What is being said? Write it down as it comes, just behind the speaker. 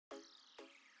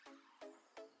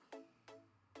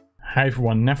Hi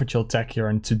everyone, Neverchill Tech here,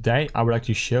 and today I would like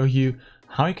to show you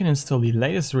how you can install the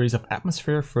latest release of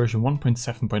Atmosphere version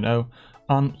 1.7.0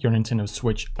 on your Nintendo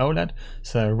Switch OLED.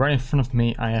 So right in front of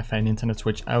me I have a Nintendo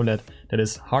Switch OLED that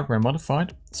is hardware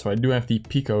modified. So I do have the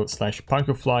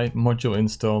Pico/PicoFly module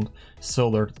installed,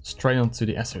 soldered straight onto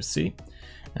the SoC.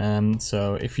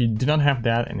 So if you do not have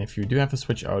that, and if you do have a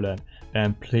Switch OLED,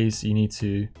 then please you need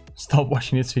to stop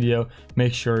watching this video.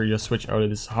 Make sure your Switch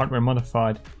OLED is hardware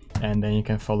modified, and then you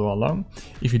can follow along.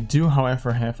 If you do,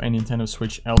 however, have a Nintendo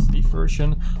Switch LCD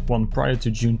version, one prior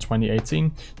to June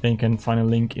 2018, then you can find a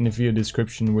link in the video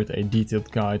description with a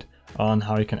detailed guide on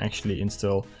how you can actually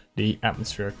install the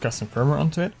Atmosphere custom firmware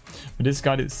onto it. But this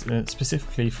guide is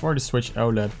specifically for the Switch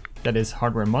OLED that is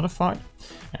hardware modified,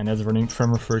 and that's running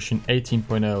firmware version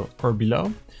 18.0 or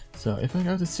below. So if I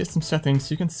go to system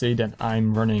settings, you can see that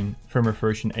I'm running firmware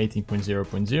version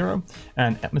 18.0.0,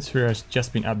 and Atmosphere has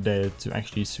just been updated to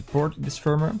actually support this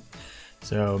firmware.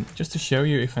 So just to show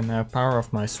you, if I now power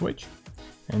off my Switch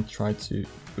and try to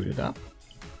boot it up,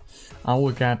 I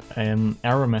will get an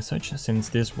error message, since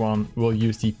this one will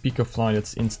use the PicoFly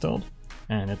that's installed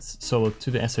and it's soldered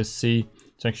to the SoC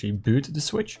to actually boot the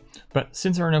Switch. But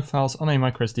since there are no files on a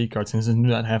microSD card, since I do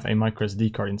not have a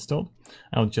microSD card installed,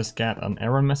 I'll just get an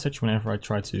error message whenever I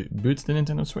try to boot the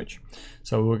Nintendo Switch.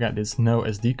 So we'll get this no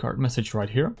SD card message right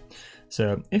here.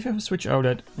 So if you have a Switch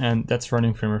OLED and that's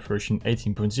running firmware version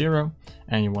 18.0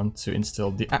 and you want to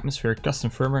install the Atmosphere custom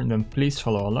firmware, then please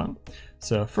follow along.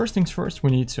 So first things first,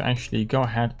 we need to actually go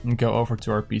ahead and go over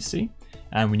to our PC,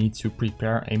 and we need to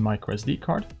prepare a microSD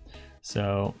card.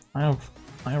 So I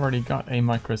already got a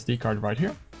microSD card right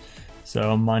here.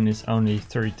 So mine is only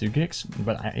 32 gigs,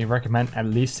 but I recommend at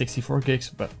least 64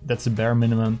 gigs, but that's the bare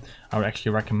minimum. I would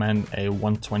actually recommend a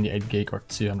 128 gig or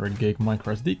 200 gig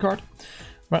microSD card.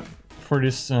 But for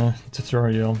this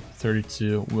tutorial,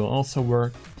 32 will also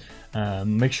work.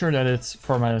 Make sure that it's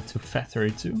formatted to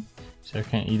FAT32, so you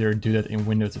can either do that in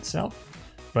Windows itself.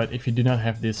 But if you do not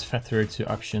have this FAT32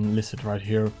 option listed right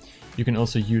here, you can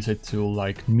also use a tool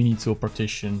like Mini Tool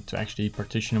Partition to actually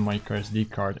partition a microSD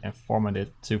card and format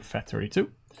it to FAT32.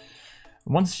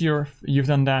 Once you've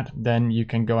done that, then you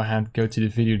can go ahead, go to the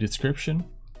video description,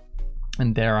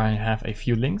 and there I have a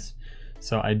few links.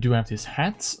 So I do have this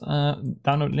HATS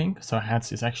download link. So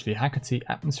HATS is actually Hackathon,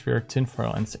 Atmosphere,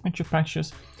 Tinfoil, and Signature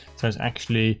Patches. So it's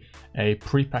actually a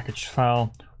pre-packaged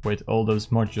file with all those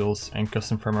modules and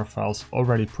custom firmware files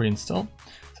already pre-installed.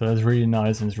 So that's really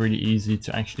nice, and it's really easy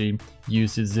to actually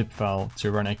use this zip file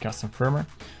to run a custom firmware.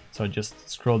 So just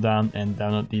scroll down and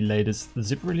download the latest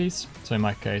zip release. So in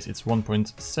my case, it's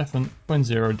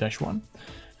 1.7.0-1.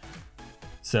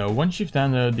 So once you've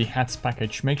downloaded the HATS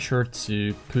package, make sure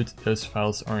to put those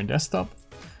files on your desktop.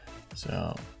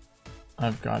 So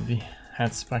I've got the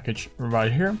HATS package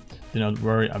right here. Do not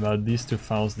worry about these two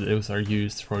files, those are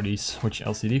used for the Switch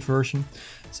LCD version.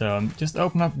 So just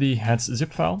open up the HATS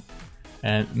zip file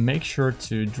and make sure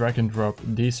to drag and drop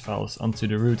these files onto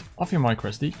the root of your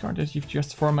microSD card that you've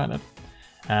just formatted.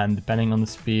 And depending on the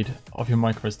speed of your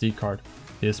microSD card,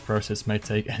 this process may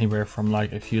take anywhere from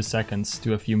like a few seconds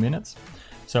to a few minutes.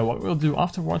 So what we'll do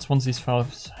afterwards, once these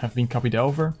files have been copied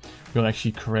over, we'll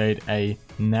actually create a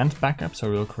NAND backup.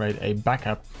 So we'll create a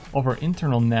backup of our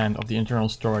internal NAND, of the internal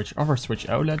storage of our Switch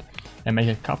OLED, and make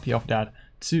a copy of that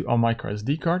to our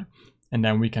microSD card. And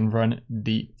then we can run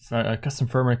the custom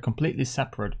firmware completely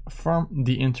separate from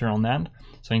the internal NAND.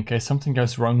 So in case something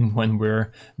goes wrong when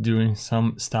we're doing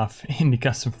some stuff in the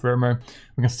custom firmware,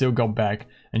 we can still go back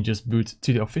and just boot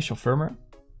to the official firmware.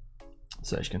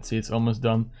 So as you can see, it's almost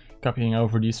done copying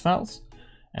over these files.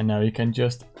 And now you can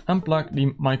just unplug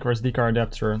the microSD card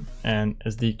adapter and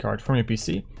SD card from your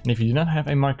PC. And if you do not have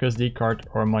a microSD card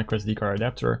or a microSD card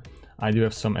adapter, I do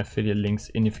have some affiliate links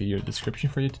in the video description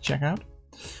for you to check out.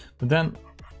 But then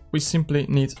we simply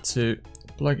need to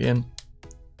plug in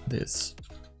this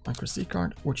microSD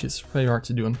card, which is very hard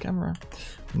to do on camera.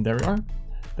 And there we are.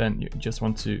 Then you just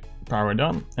want to power it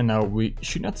on, and now we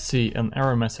should not see an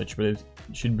error message, but it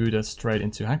should boot us straight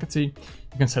into Hackathon.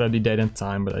 You can set up the date and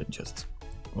time, but I just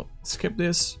skip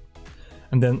this.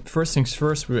 And then first things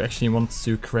first, we actually want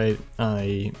to create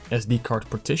a SD card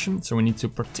partition. So we need to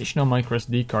partition our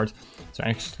microSD card to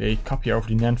actually copy over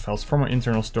the NAND files from our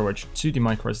internal storage to the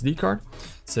microSD card.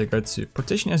 So go to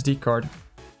partition SD card,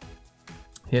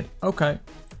 hit OK,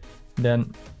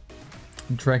 then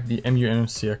drag the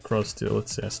MMC across till it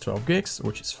says 12 gigs,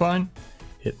 which is fine.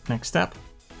 Hit next step,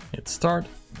 hit start,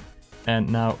 and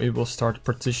now it will start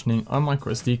partitioning our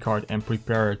microSD card and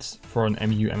prepare it for an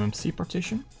MMC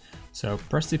partition. So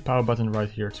press the power button right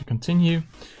here to continue,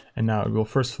 and now it will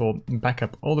first of all back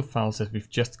up all the files that we've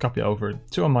just copied over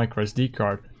to a microSD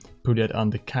card put it on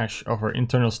the cache of our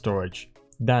internal storage.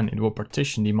 Then it will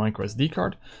partition the microSD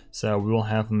card. So we will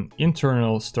have an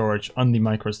internal storage on the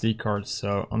microSD card,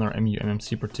 so on our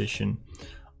MU-MMC partition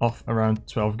of around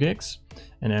 12 gigs.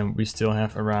 And then we still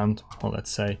have around, well,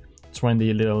 let's say 20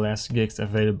 a little less gigs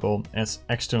available as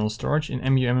external storage in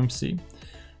MU-MMC.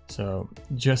 So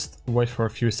just wait for a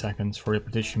few seconds for the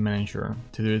partition manager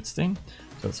to do its thing.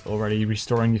 So it's already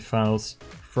restoring the files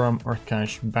from our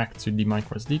cache back to the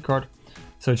microSD card.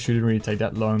 So it shouldn't really take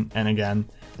that long, and again,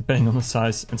 depending on the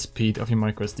size and speed of your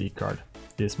microSD card,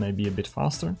 this may be a bit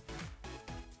faster.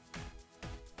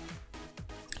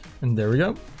 And there we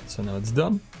go. So now it's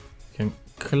done. You can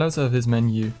close out of this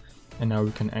menu, and now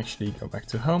we can actually go back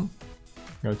to home,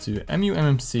 go to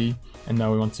MU-MMC, and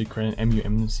now we want to create an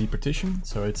MU-MMC partition.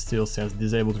 So it still says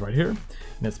disabled right here, and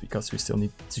that's because we still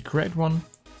need to create one.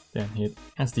 Then hit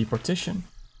SD partition,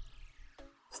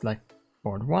 select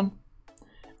port 1,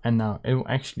 and now it will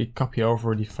actually copy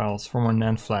over the files from our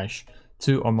NAND flash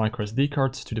to our microSD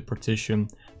cards to the partition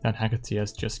that Hackathie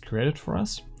has just created for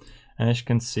us. And as you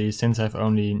can see, since I've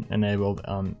only enabled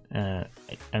an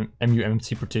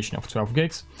MU-MMC partition of 12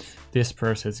 gigs, this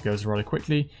process goes rather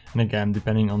quickly. And again,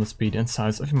 depending on the speed and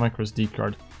size of your microSD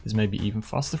card, this may be even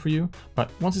faster for you.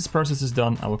 But once this process is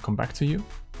done, I will come back to you.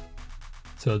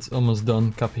 So it's almost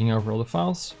done copying over all the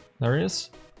files. There it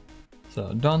is.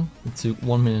 So done. It took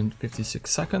 1 minute and 56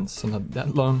 seconds, so not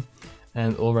that long.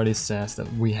 And it already says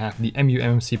that we have the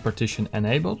MU-MMC partition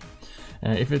enabled.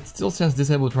 If it still says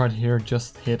disabled right here,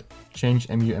 just hit change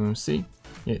MU-MMC,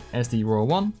 hit SD row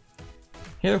 1,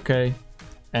 hit OK,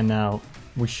 and now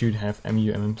we should have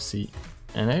MU-MMC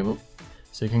enabled.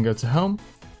 So you can go to home.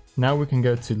 Now we can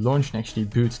go to launch and actually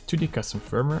boot to the custom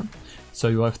firmware. So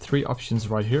you have 3 options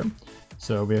right here.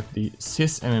 So we have the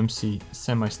sysMMC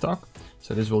semi-stock.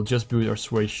 So this will just boot our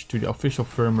switch to the official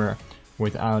firmware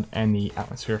without any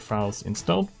Atmosphere files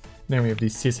installed. Then we have the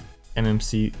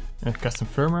sysMMC custom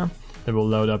firmware that will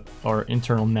load up our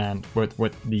internal NAND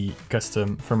with the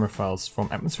custom firmware files from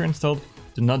Atmosphere installed.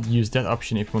 Do not use that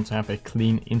option if you want to have a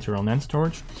clean internal NAND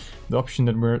storage. The option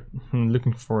that we're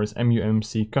looking for is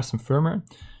MU-MMC custom firmware.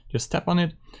 Just tap on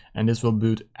it, and this will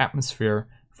boot Atmosphere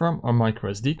from our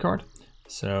microSD card.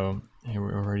 So here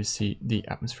we already see the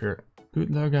Atmosphere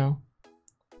boot logo.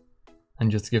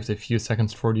 And just give it a few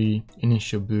seconds for the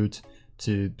initial boot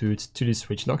to boot to the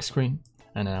switch lock screen.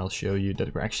 And I'll show you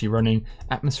that we're actually running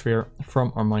Atmosphere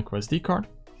from our microSD card.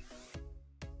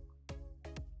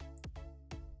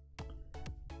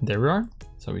 There we are.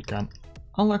 So we can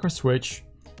unlock our switch.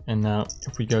 And now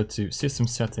if we go to System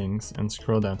Settings and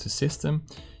scroll down to System,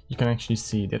 you can actually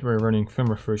see that we're running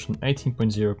firmware version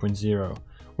 18.0.0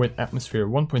 with Atmosphere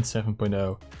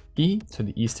 1.7.0 E, so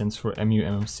the E stands for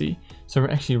MU-MMC. So we're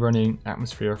actually running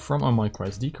Atmosphere from our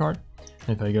microSD card.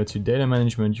 And if I go to Data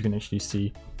Management, you can actually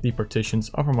see the partitions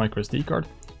of our microSD card.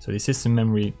 So the system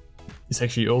memory is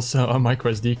actually also a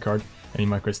microSD card. Any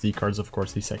microSD card is of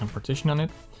course the second partition on it.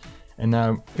 And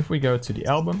now if we go to the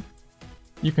album,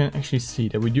 you can actually see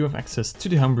that we do have access to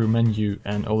the Homebrew menu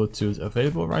and all the tools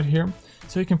available right here.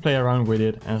 So you can play around with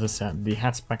it. As I said, the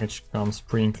HATS package comes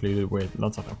pre-included with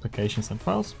lots of applications and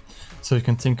files, so you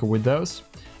can tinker with those.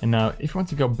 And now if you want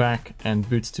to go back and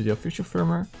boot to the official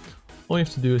firmware, all you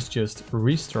have to do is just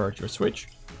restart your switch.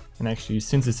 And actually,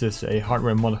 since this is a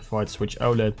hardware modified switch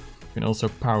OLED, you can also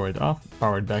power it off,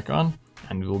 power it back on,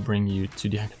 and it will bring you to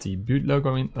the Hackathie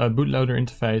bootloader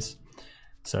interface.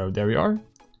 So there we are.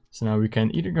 So now we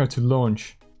can either go to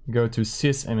launch, go to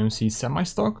sysMMC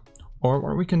semi-stock, or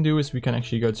what we can do is we can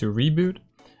actually go to reboot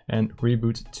and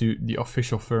reboot to the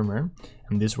official firmware.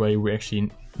 And this way we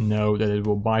actually know that it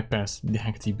will bypass the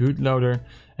Hackathie bootloader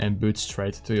and boot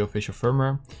straight to the official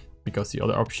firmware, because the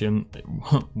other option,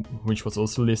 which was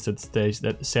also listed, says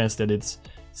that it's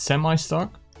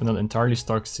semi-stock, but not entirely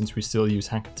stock, since we still use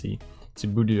Hackathie to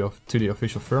boot it off to the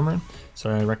official firmware. So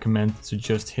I recommend to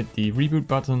just hit the reboot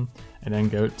button and then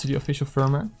go to the official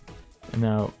firmware. And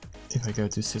now if I go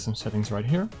to System Settings right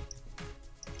here,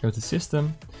 go to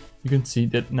System, you can see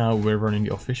that now we're running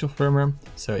the official firmware.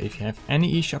 So if you have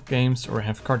any eShop games or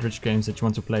have cartridge games that you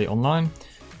want to play online,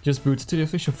 just boot to the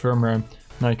official firmware.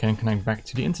 Now you can connect back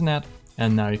to the internet,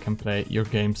 and now you can play your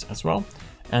games as well.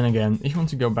 And again, if you want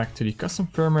to go back to the custom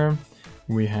firmware,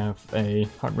 we have a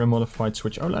hardware modified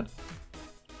switch OLED.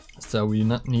 So we do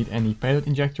not need any payload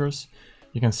injectors.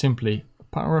 You can simply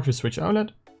power off your switch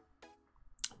OLED,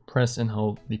 press and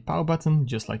hold the power button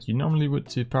just like you normally would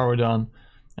to power it on.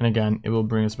 And again, it will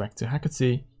bring us back to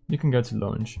Hackathie. You can go to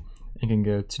launch, you can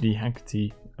go to the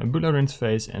Hackathie bootloader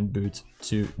interface and boot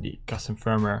to the custom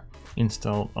firmware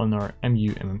installed on our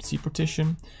MU-MMC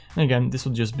partition. And again, this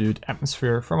will just boot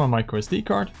Atmosphere from a MicroSD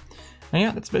card. And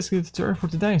yeah, that's basically the tutorial for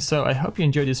today. So I hope you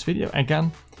enjoyed this video.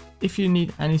 Again, if you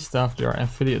need any stuff, there are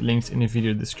affiliate links in the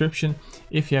video description.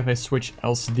 If you have a Switch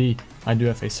LCD, I do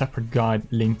have a separate guide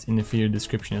linked in the video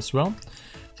description as well.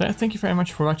 So yeah, thank you very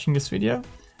much for watching this video.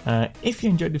 If you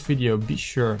enjoyed the video, be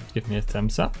sure to give me a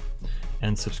thumbs up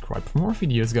and subscribe for more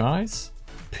videos, guys.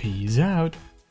 Peace out.